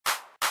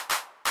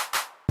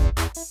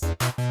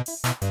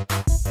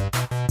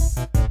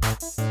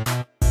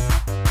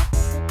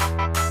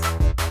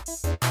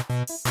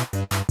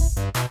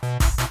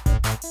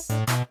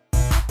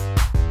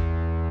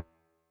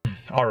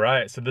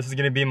Alright, so this is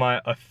gonna be my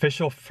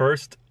official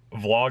first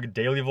vlog,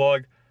 daily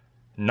vlog,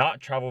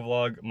 not travel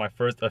vlog, my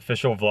first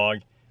official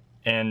vlog,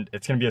 and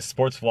it's gonna be a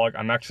sports vlog.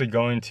 I'm actually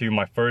going to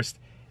my first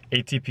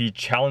ATP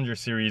Challenger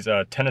Series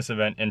tennis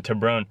event in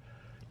Tiburon.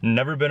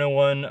 Never been in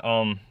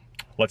one.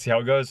 Let's see how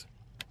it goes.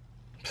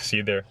 See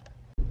you there.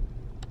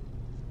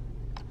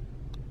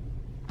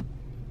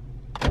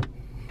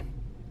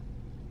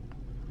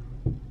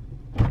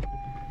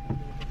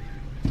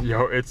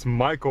 Yo, it's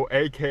Michael,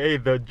 aka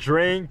the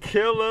Drain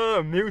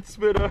Killer, mute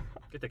spitter.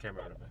 Get the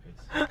camera out of my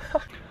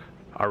face.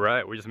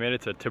 Alright, we just made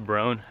it to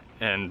Tiburon,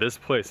 and this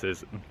place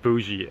is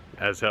bougie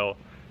as hell.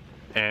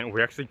 And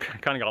we actually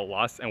kind of got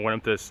lost and went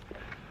up this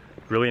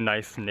really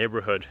nice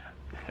neighborhood,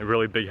 and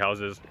really big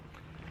houses.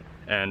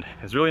 And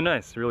it's really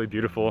nice, really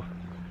beautiful,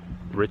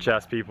 rich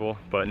ass people.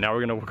 But now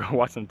we're gonna go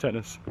watch some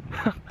tennis.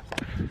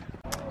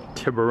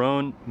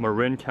 Tiburon,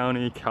 Marin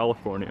County,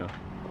 California.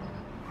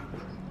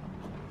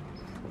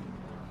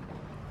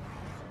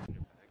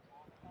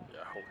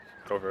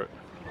 Over it.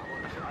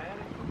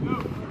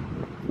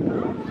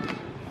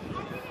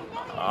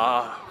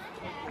 Ah.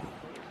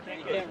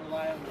 You can't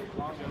rely on the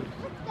longer.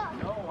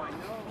 No, I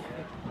know.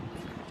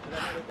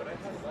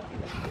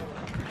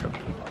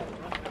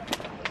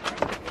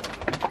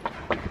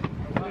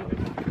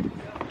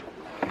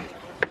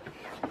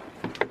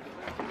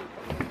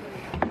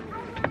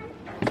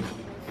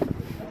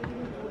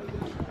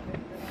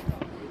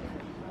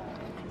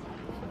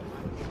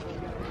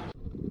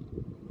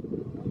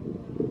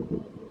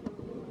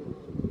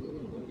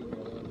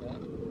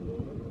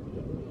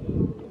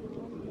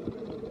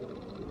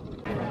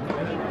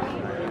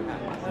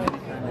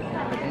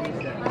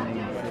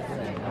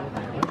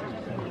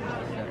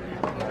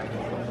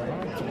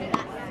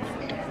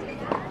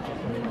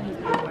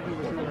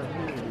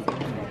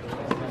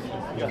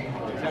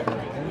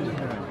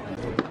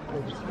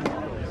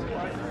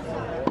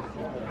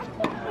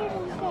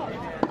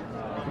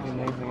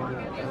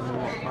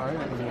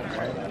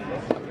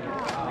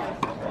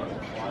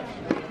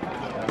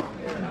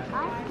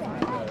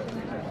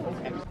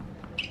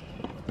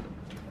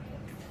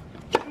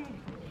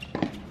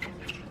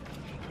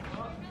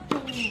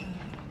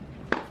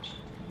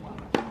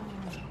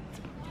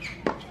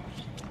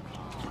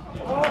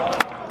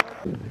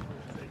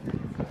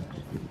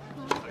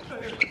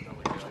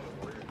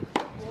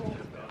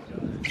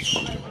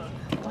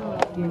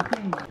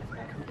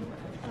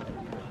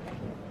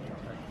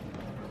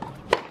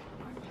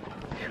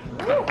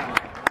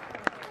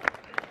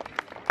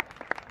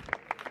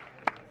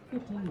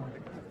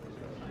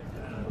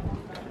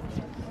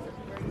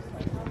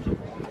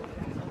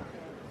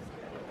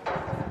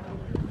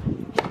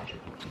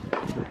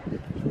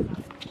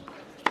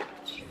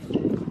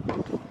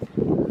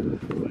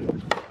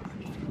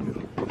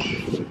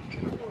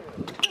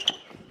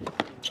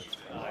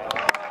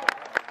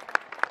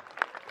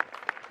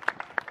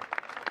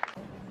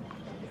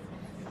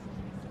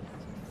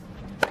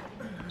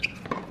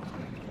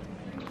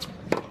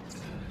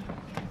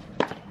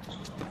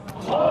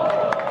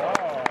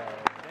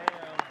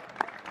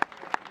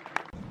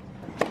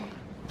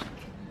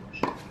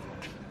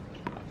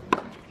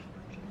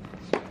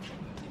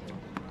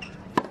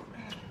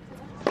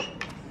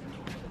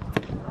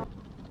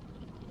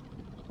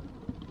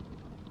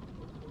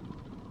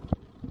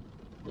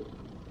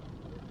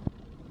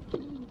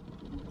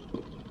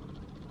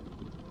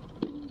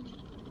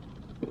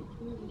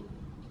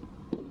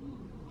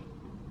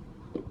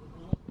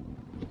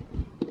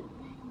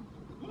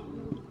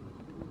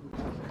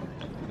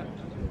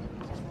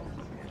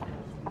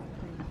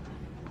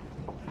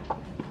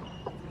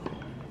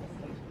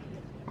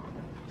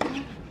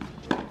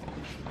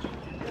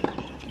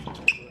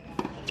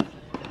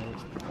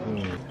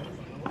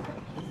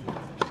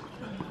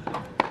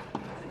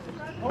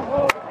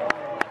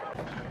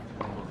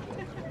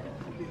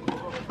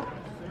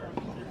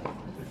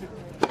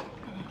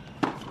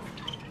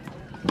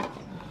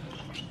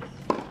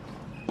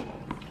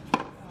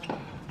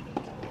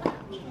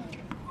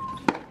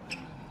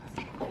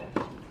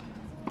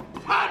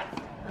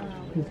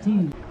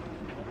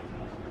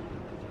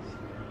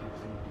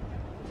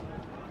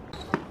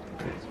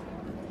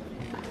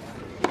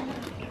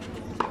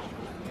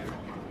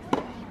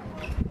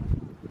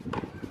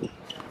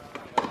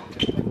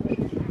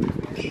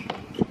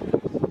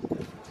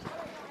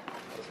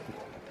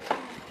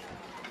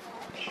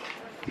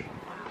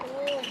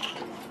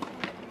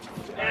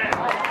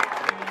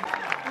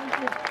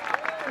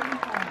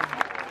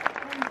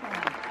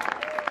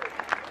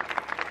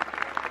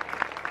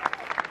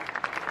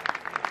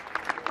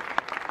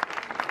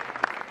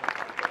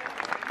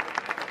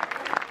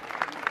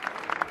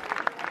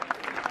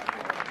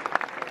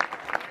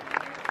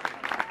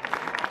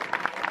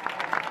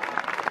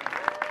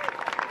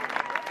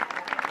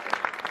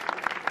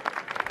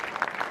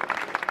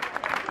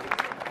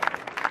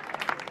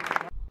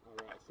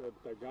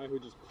 That guy who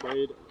just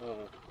played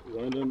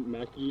one of them,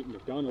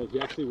 McDonald, he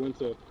actually went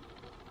to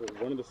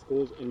one of the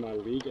schools in my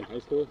league in high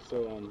school.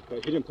 So,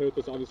 but he didn't play with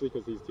us obviously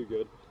because he's too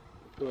good.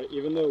 But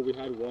even though we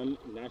had one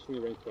nationally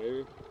ranked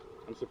player,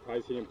 I'm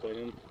surprised he didn't play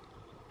him.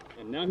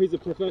 And now he's a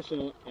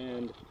professional,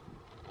 and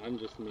I'm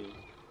just me.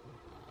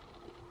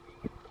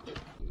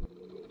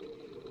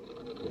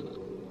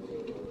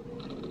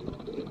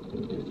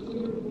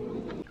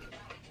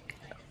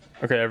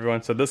 Okay,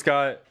 everyone, so this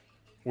guy,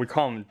 we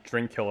call him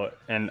Drink Killer,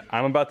 and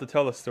I'm about to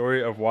tell the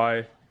story of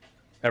why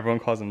everyone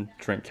calls him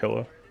Drink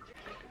Killer.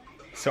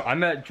 So I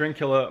met Drink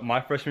Killer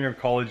my freshman year of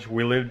college.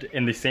 We lived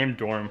in the same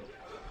dorm,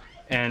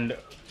 and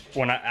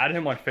when I added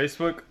him on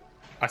Facebook,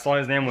 I saw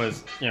his name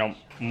was, you know,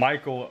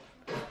 Michael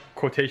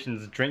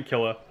quotations Drink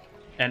Killer,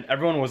 and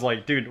everyone was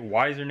like, dude,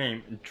 why is your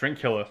name Drink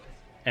Killer?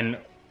 And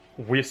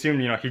we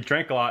assumed, you know, he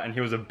drank a lot and he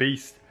was a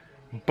beast,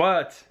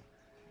 but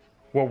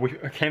what we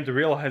came to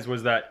realize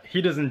was that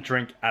he doesn't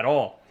drink at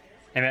all,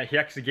 and that he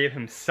actually gave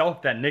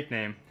himself that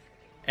nickname,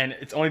 and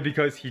it's only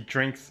because he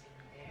drinks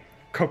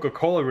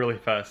Coca-Cola really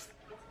fast.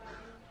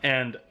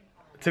 And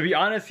to be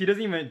honest, he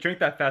doesn't even drink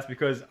that fast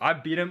because I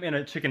beat him in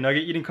a chicken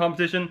nugget eating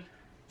competition,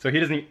 so he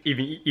doesn't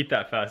even eat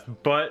that fast.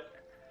 But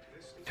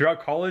throughout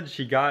college,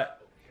 he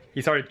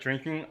started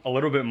drinking a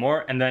little bit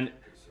more, and then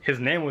his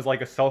name was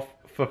like a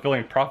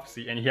self-fulfilling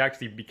prophecy, and he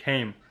actually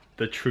became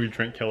the true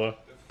Drink Killer.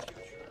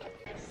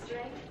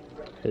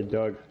 Hey,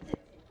 Doug.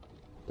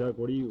 Doug,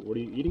 what are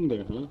you eating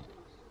there, huh?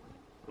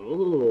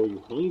 Oh,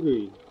 you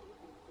hungry?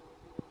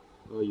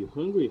 Oh, you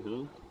hungry,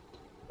 huh?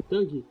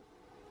 Dougie.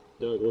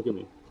 Doug, look at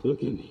me.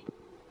 Look at me.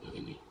 Look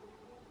at me.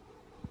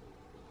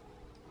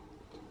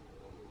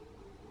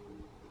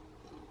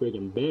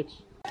 Freaking bitch.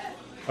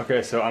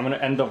 Okay, so I'm gonna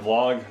end the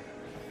vlog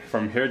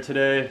from here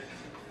today.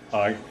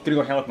 I'm gonna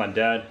go hang out with my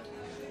dad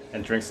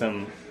and drink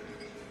some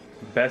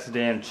best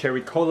damn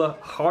cherry cola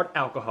hard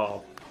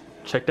alcohol.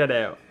 Check that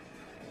out.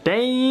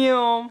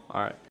 Damn!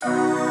 Alright.